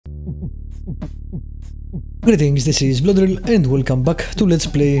Greetings, this is Vlodril and welcome back to Let's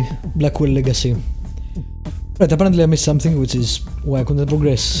Play Blackwell Legacy. Right, apparently I missed something, which is why I couldn't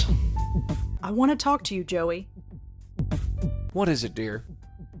progress. I want to talk to you, Joey. What is it, dear?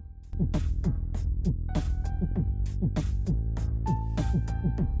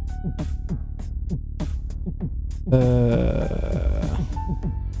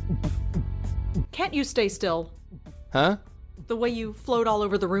 Can't you stay still? Huh? The way you float all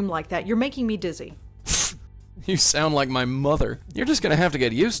over the room like that, you're making me dizzy. You sound like my mother. You're just gonna have to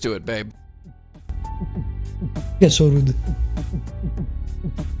get used to it, babe. Yeah, so rude.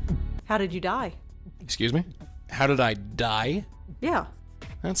 How did you die? Excuse me? How did I die? Yeah.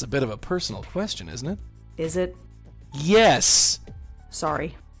 That's a bit of a personal question, isn't it? Is it? Yes!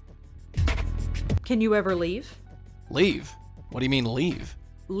 Sorry. Can you ever leave? Leave? What do you mean, leave?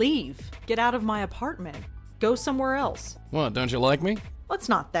 Leave. Get out of my apartment. Go somewhere else. What, don't you like me? Well, it's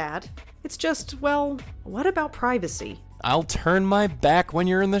not that. It's just, well, what about privacy? I'll turn my back when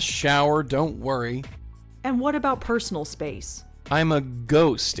you're in the shower, don't worry. And what about personal space? I'm a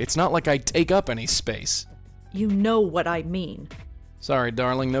ghost. It's not like I take up any space. You know what I mean. Sorry,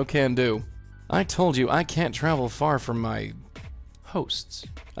 darling, no can do. I told you I can't travel far from my hosts.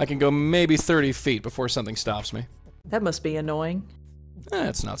 I can go maybe 30 feet before something stops me. That must be annoying.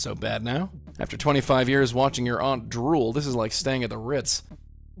 It's not so bad now. After 25 years watching your aunt drool, this is like staying at the Ritz.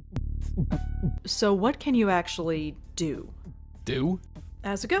 So what can you actually do? Do?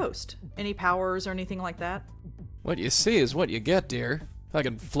 As a ghost? Any powers or anything like that? What you see is what you get, dear. I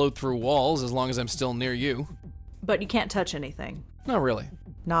can float through walls as long as I'm still near you. But you can't touch anything. Not really.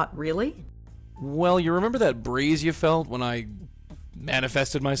 Not really? Well, you remember that breeze you felt when I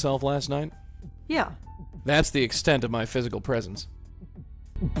manifested myself last night? Yeah. That's the extent of my physical presence.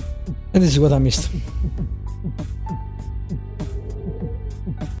 And this is what I missed.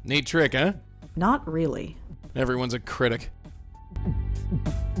 Neat trick, huh? Not really. Everyone's a critic.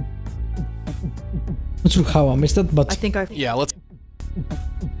 Not sure how I missed it, but I think I've... Yeah, let's...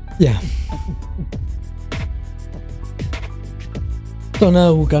 yeah. So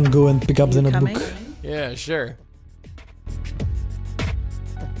now we can go and pick up the notebook. Coming? Yeah, sure.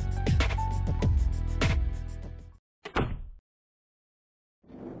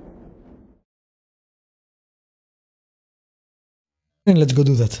 And let's go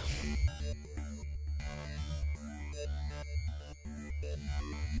do that.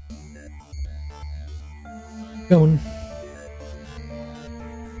 Come on.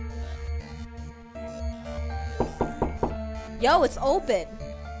 Yo, it's open.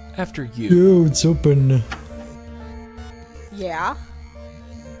 After you. Yo, it's open. Yeah.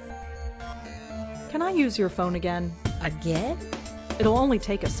 Can I use your phone again? Again? It'll only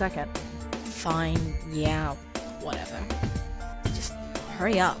take a second. Fine. Yeah. Whatever. Just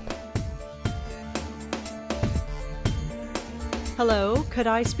hurry up. Hello, could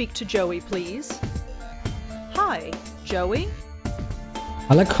I speak to Joey, please? Hi, Joey?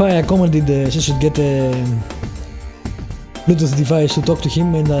 I like how I commented she should get a Bluetooth device to talk to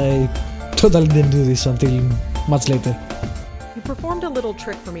him, and I totally didn't do this until much later. You performed a little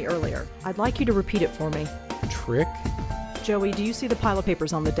trick for me earlier. I'd like you to repeat it for me. Trick? Joey, do you see the pile of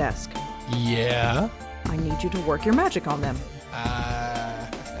papers on the desk? Yeah? I need you to work your magic on them.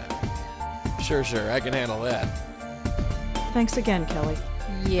 Sure, I can handle that. Thanks again, Kelly.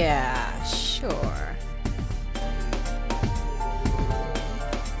 Yeah, sure.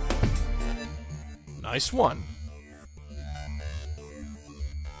 Nice one.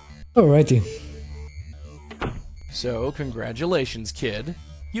 Alrighty. So, congratulations, kid.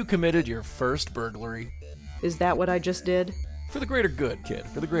 You committed your first burglary. Is that what I just did? For the greater good, kid.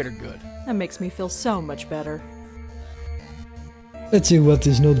 For the greater good. That makes me feel so much better. Let's see what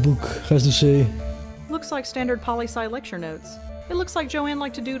this notebook has to say. Looks like standard poli-sci lecture notes. It looks like Joanne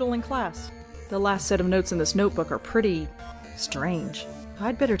liked to doodle in class. The last set of notes in this notebook are pretty strange.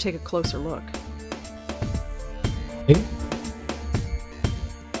 I'd better take a closer look. Okay.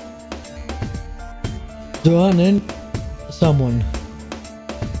 Joanne and someone.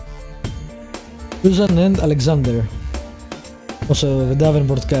 Susan and Alexander. Also the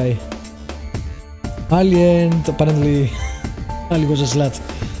Davenport guy. Ali, and apparently Ali was a slut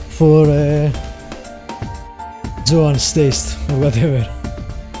for Joanne's taste or whatever.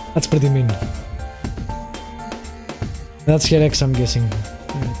 That's pretty mean. That's her ex, I'm guessing.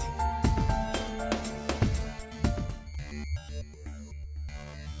 Right.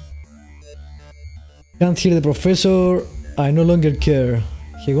 Can't hear the professor. I no longer care.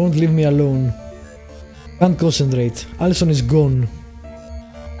 He won't leave me alone. Can't concentrate. Alison is gone.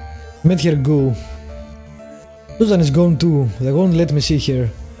 Met her go. Susan is gone too. They won't let me see her.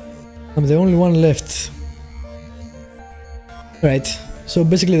 I'm the only one left. Right, so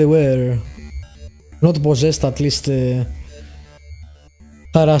basically they were not possessed, at least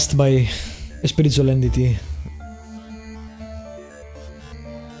harassed by a spiritual entity.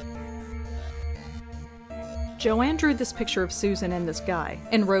 Joanne drew this picture of Susan and this guy,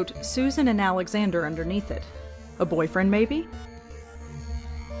 and wrote Susan and Alexander underneath it. A boyfriend, maybe?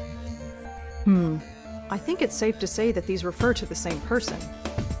 I think it's safe to say that these refer to the same person.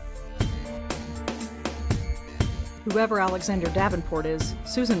 Whoever Alexander Davenport is,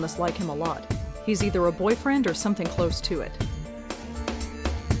 Susan must like him a lot. He's either a boyfriend or something close to it.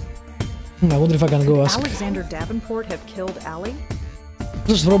 I wonder if I can go ask. Alexander Davenport have killed Allie?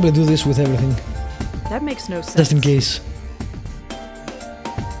 Just probably do this with everything, That makes no sense. just in case.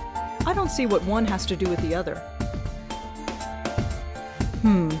 I don't see what one has to do with the other.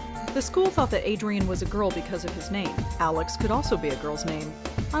 The school thought that Adrian was a girl because of his name. Alex could also be a girl's name.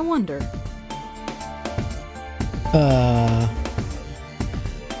 I wonder.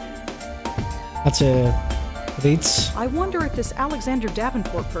 That's a reach. I wonder if this Alexander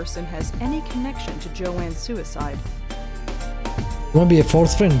Davenport person has any connection to Joanne's suicide. Wanna be a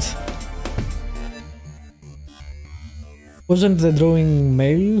fourth friend? Wasn't the drawing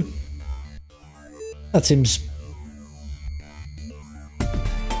male? That seems...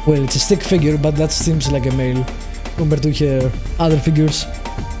 Well, it's a stick figure, but that seems like a male compared to her other figures.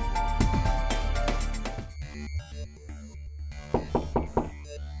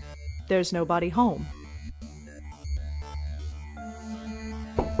 There's nobody home.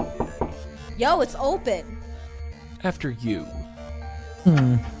 Yo, it's open. After you.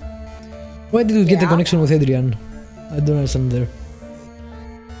 Why did you get the Yeah. connection with Adrian? I don't understand there.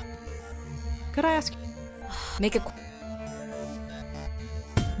 Could I ask, Make a.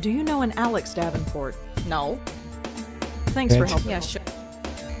 do you know an Alex Davenport? No. Thanks for Right. helping. Yeah, sure.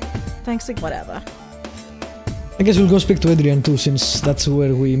 Thanks again. Whatever. I guess we'll go speak to Adrian too, since that's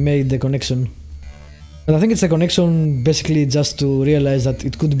where we made the connection. But I think it's a connection basically just to realize that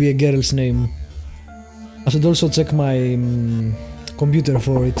it could be a girl's name. I should also check my computer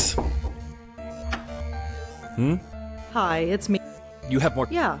for it. Hi, it's me. You have more.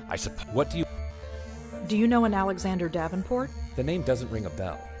 Yeah. I suppose. What do you? Do you know an Alexander Davenport? The name doesn't ring a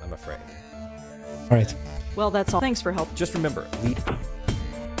bell, I'm afraid. Alright, Well, that's all. Thanks for help. Just remember, lead.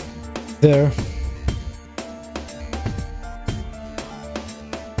 there.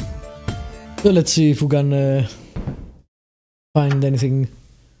 So let's see if we can find anything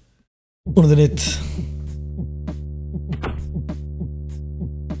on the net.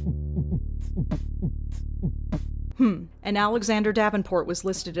 And Alexander Davenport was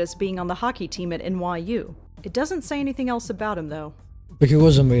listed as being on the hockey team at NYU. It doesn't say anything else about him, though. But he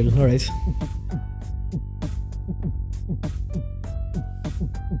was a male, alright.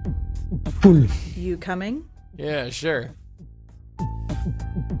 Cool. You coming? Yeah, sure.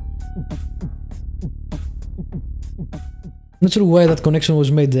 Not sure why that connection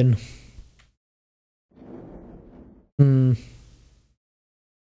was made then.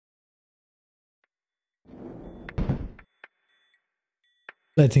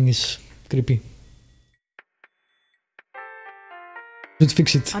 Lighting is creepy. Should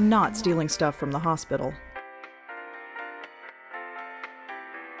fix it. I'm not stealing stuff from the hospital.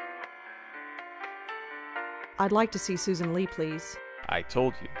 I'd like to see Susan Lee, please. I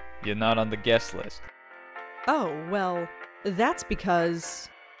told you, you're not on the guest list. Oh, well, that's because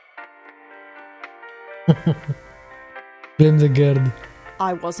Blame the guard.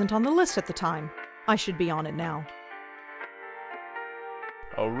 I wasn't on the list at the time. I should be on it now.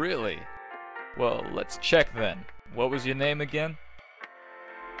 Oh, really? Well, let's check then. What was your name again?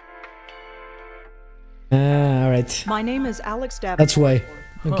 Ah, alright. My name is Alex Davenport. That's why.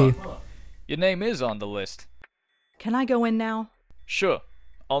 Okay. Your name is on the list. Can I go in now? Sure.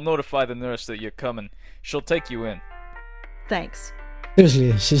 I'll notify the nurse that you're coming. She'll take you in. Thanks.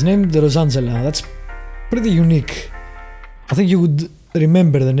 Seriously, she's named Rosangela. That's pretty unique. I think you would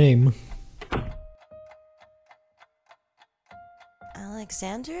remember the name.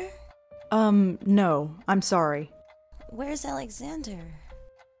 Alexander? No. I'm sorry. Where's Alexander?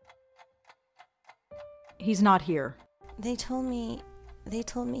 He's not here. They told me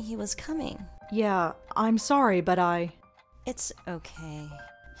he was coming. Yeah, I'm sorry, but It's okay.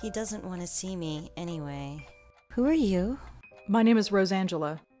 He doesn't want to see me anyway. Who are you? My name is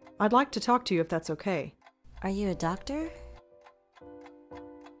Rosangela. I'd like to talk to you if that's okay. Are you a doctor?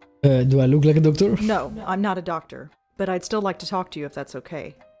 Do I look like a doctor? No, I'm not a doctor, but I'd still like to talk to you if that's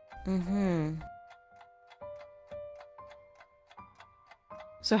okay. Mm-hmm.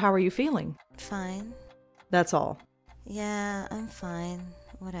 So how are you feeling? Fine. That's all. Yeah, I'm fine.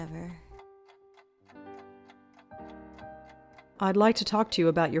 Whatever. I'd like to talk to you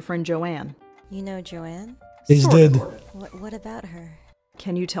about your friend Joanne. You know Joanne? He's Sort dead. of. What about her?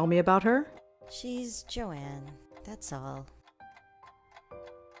 Can you tell me about her? She's Joanne. That's all.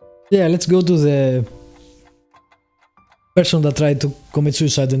 Yeah, let's go to the person that tried to commit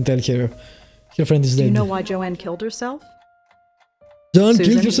suicide and tell her friend is Do dead. you know why Joanne killed herself? John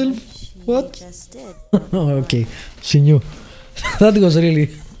Susan? killed yourself? She What? just did. Oh, okay. She knew. That was really...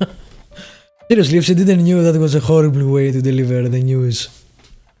 Seriously, if she didn't knew, that was a horrible way to deliver the news.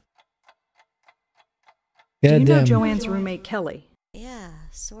 Do you know Goddamn. Joanne's roommate Kelly? Yeah,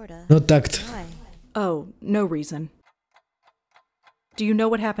 sorta. No tact. Why? Oh, no reason. Do you know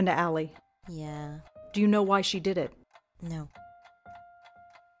what happened to Allie? Yeah. Do you know why she did it? No.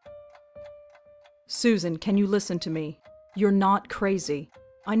 Susan, can you listen to me? You're not crazy.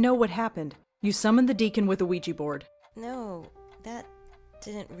 I know what happened. You summoned the deacon with a Ouija board. No, that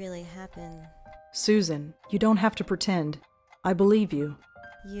didn't really happen. Susan, you don't have to pretend. I believe you.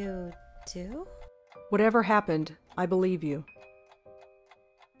 You do? Whatever happened, I believe you.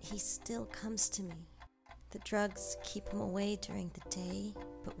 He still comes to me. The drugs keep him away during the day,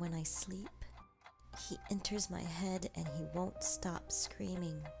 but when I sleep, he enters my head and he won't stop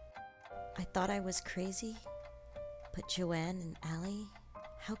screaming. I thought I was crazy, but Joanne and Allie,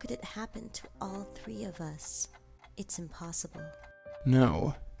 how could it happen to all three of us? It's impossible.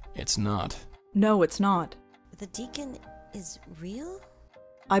 No, it's not. No, it's not. The deacon is real?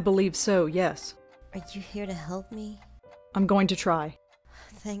 I believe so, yes. Are you here to help me? I'm going to try.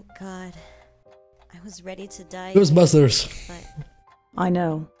 Thank God. I was ready to die. Ghostbusters. But I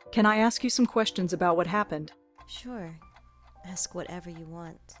know. Can I ask you some questions about what happened? sure, ask whatever you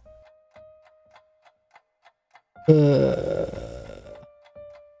want.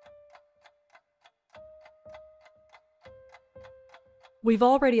 We've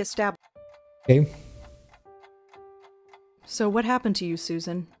already established. Okay. So what happened to you,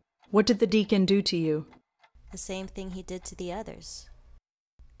 Susan? What did the deacon do to you? The same thing he did to the others.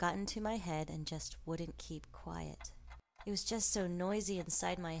 Got into my head and just wouldn't keep quiet. It was just so noisy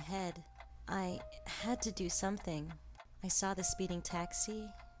inside my head. I had to do something. I saw the speeding taxi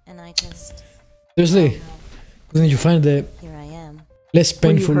and I just... Seriously? Couldn't you find a Here I am. less Were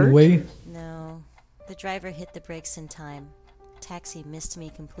you painful hurt? way? No, the driver hit the brakes in time. Taxi missed me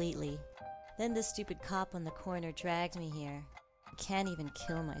completely. Then the stupid cop on the corner dragged me here. I can't even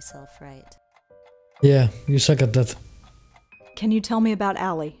kill myself right. Yeah, you suck at that. Can you tell me about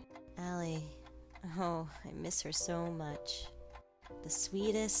Allie? Allie. Oh, I miss her so much. The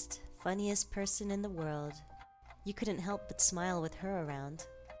sweetest, funniest person in the world. You couldn't help but smile with her around.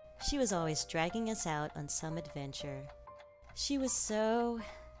 She was always dragging us out on some adventure. She was so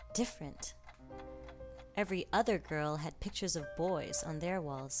different. Every other girl had pictures of boys on their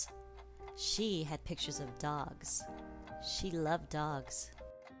walls. She had pictures of dogs. She loved dogs.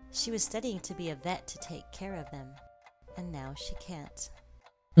 She was studying to be a vet to take care of them. And now she can't.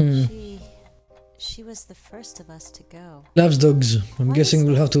 She was the first of us to go. Loves dogs. I'm Why guessing is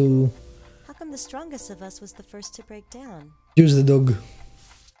we'll that? have to How come the strongest of us was the first to break down? use the dog.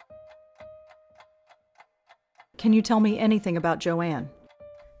 Can you tell me anything about Joanne?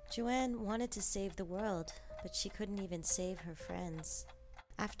 Joanne wanted to save the world, but she couldn't even save her friends.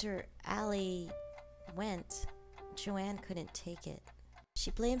 After Allie went, Joanne couldn't take it. She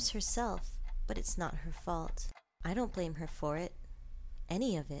blames herself, but it's not her fault. I don't blame her for it.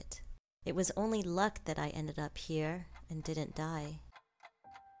 Any of it. It was only luck that I ended up here and didn't die.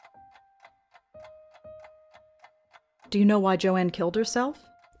 Do you know why Joanne killed herself?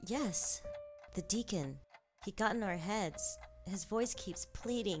 Yes, the deacon. He got in our heads. His voice keeps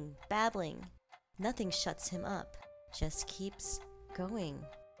pleading, babbling. Nothing shuts him up. Just keeps going.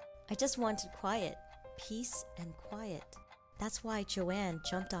 I just wanted quiet. Peace and quiet. That's why Joanne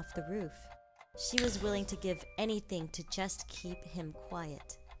jumped off the roof. She was willing to give anything to just keep him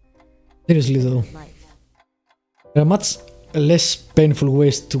quiet. Seriously though. Life. There are much less painful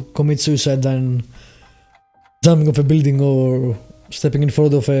ways to commit suicide than jumping off a building or stepping in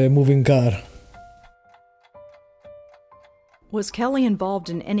front of a moving car. Was Kelly involved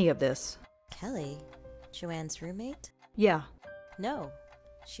in any of this? Kelly? Joanne's roommate? Yeah. No.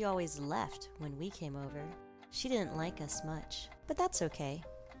 She always left when we came over. She didn't like us much. But that's okay.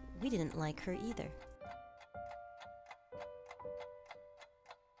 We didn't like her either.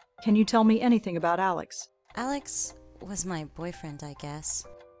 Can you tell me anything about Alex? Alex was my boyfriend, I guess.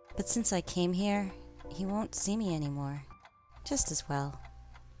 But since I came here, he won't see me anymore. Just as well.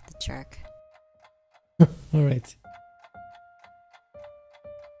 The jerk. Alright.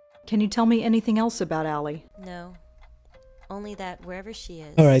 Can you tell me anything else about Allie? No. Only that wherever she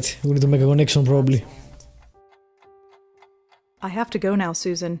is... Alright, we need to make a connection probably. I have to go now,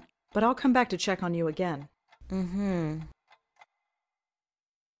 Susan, but I'll come back to check on you again. Mm-hmm.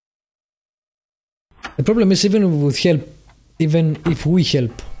 The problem is even if we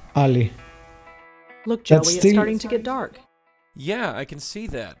help Ali. Look, Joey, That's it's still- starting to get dark. Yeah, I can see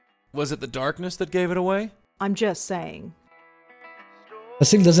that. Was it the darkness that gave it away? I'm just saying. That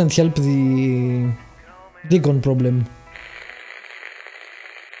still doesn't help the Deacon problem.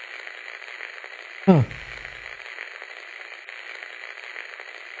 Huh.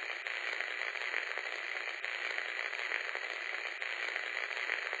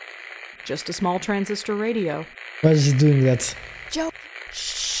 Just a small transistor radio. Why is he doing that? Joe.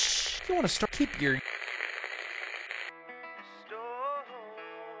 Shh. You want to start? Keep your.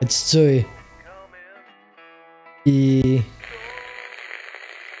 It's Joey. Yeah,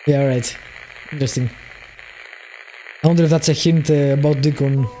 alright. Interesting. I wonder if that's a hint about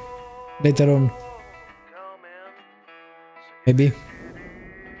Deacon later on. Maybe.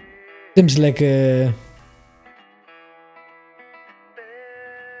 Seems like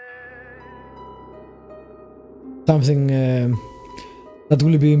something that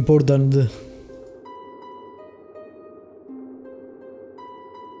will be important.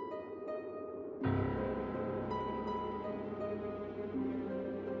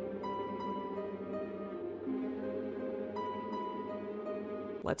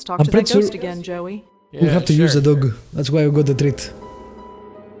 Let's talk I'm to that pretty ghost sure- again, Joey. We'll have to use the dog. That's why we got the treat.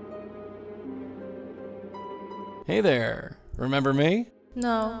 Hey there. Remember me?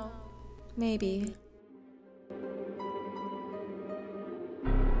 No. Maybe.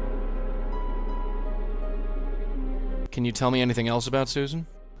 Can you tell me anything else about Susan?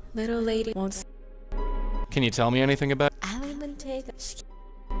 Little lady wants Can you tell me anything about? alimentate.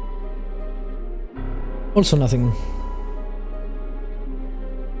 Also nothing.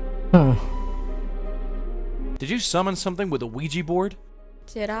 Huh. Did you summon something with a Ouija board?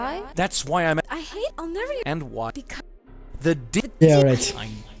 Did I? That's why I'm. I hate. I'll never. And why? Because The Yeah, right.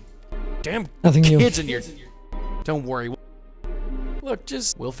 Damn Nothing new. kids in your. Don't worry. Look,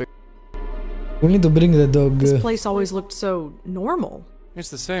 just we'll fix. We need to bring the dog. This place always looked so normal. It's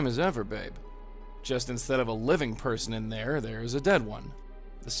the same as ever, babe. Just instead of a living person in there, there's a dead one.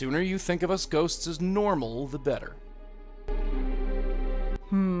 The sooner you think of us ghosts as normal, the better.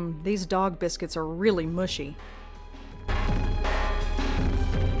 These dog biscuits are really mushy.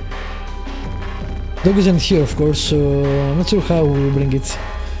 Dog isn't here, of course, so I'm not sure how we'll bring it.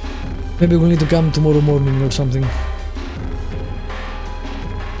 Maybe we'll need to come tomorrow morning or something.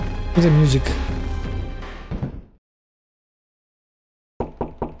 With the music.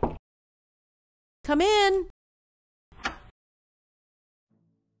 Come in.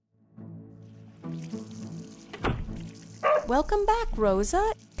 Welcome back,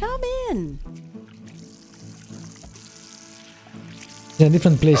 Rosa. Come in. It's in a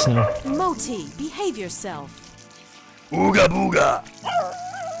different place now. Moti, behave yourself. Ooga booga!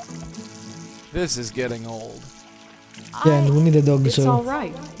 This is getting old. Yeah, and we need a dog, It's so... all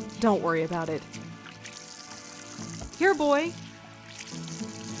right. Don't worry about it. Here, boy.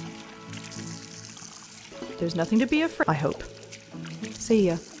 There's nothing to be afraid. I hope. See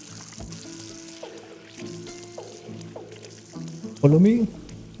ya. Follow me.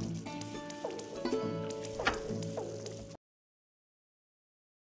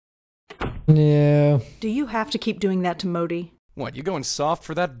 Yeah. Do you have to keep doing that to Modi? What, you going soft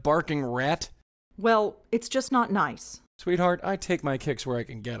for that barking rat? Well, it's just not nice. Sweetheart, I take my kicks where I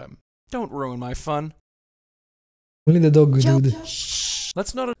can get 'em. Don't ruin my fun. We need a dog, dude.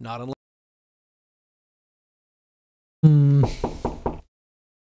 Let's not unless.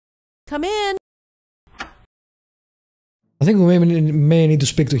 Come in. I think we may need to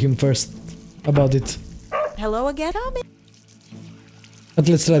speak to him first about it. Hello again. Come in. But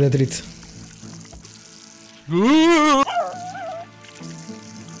let's try the treat.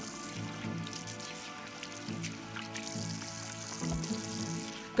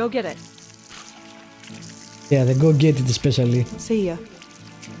 Go get it. Yeah, the go get it especially. See ya.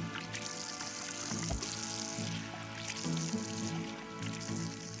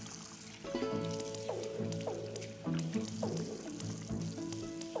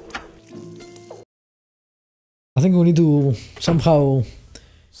 I think we need to somehow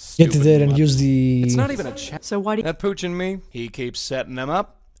get there and use the... It's not even a chat. So why do That pooch and me, he keeps setting them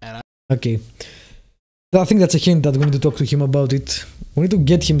up, and I. Okay. I think that's a hint that we need to talk to him about it. We need to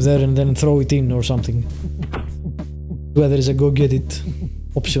get him there and then throw it in or something. Where there is a go get it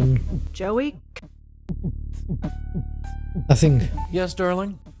option. Joey? I think. Yes,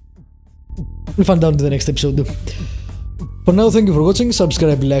 darling? We'll find out in the next episode. For now, thank you for watching,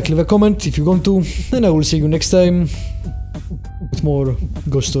 subscribe, like, leave a comment if you want to, and I will see you next time with more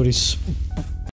ghost stories.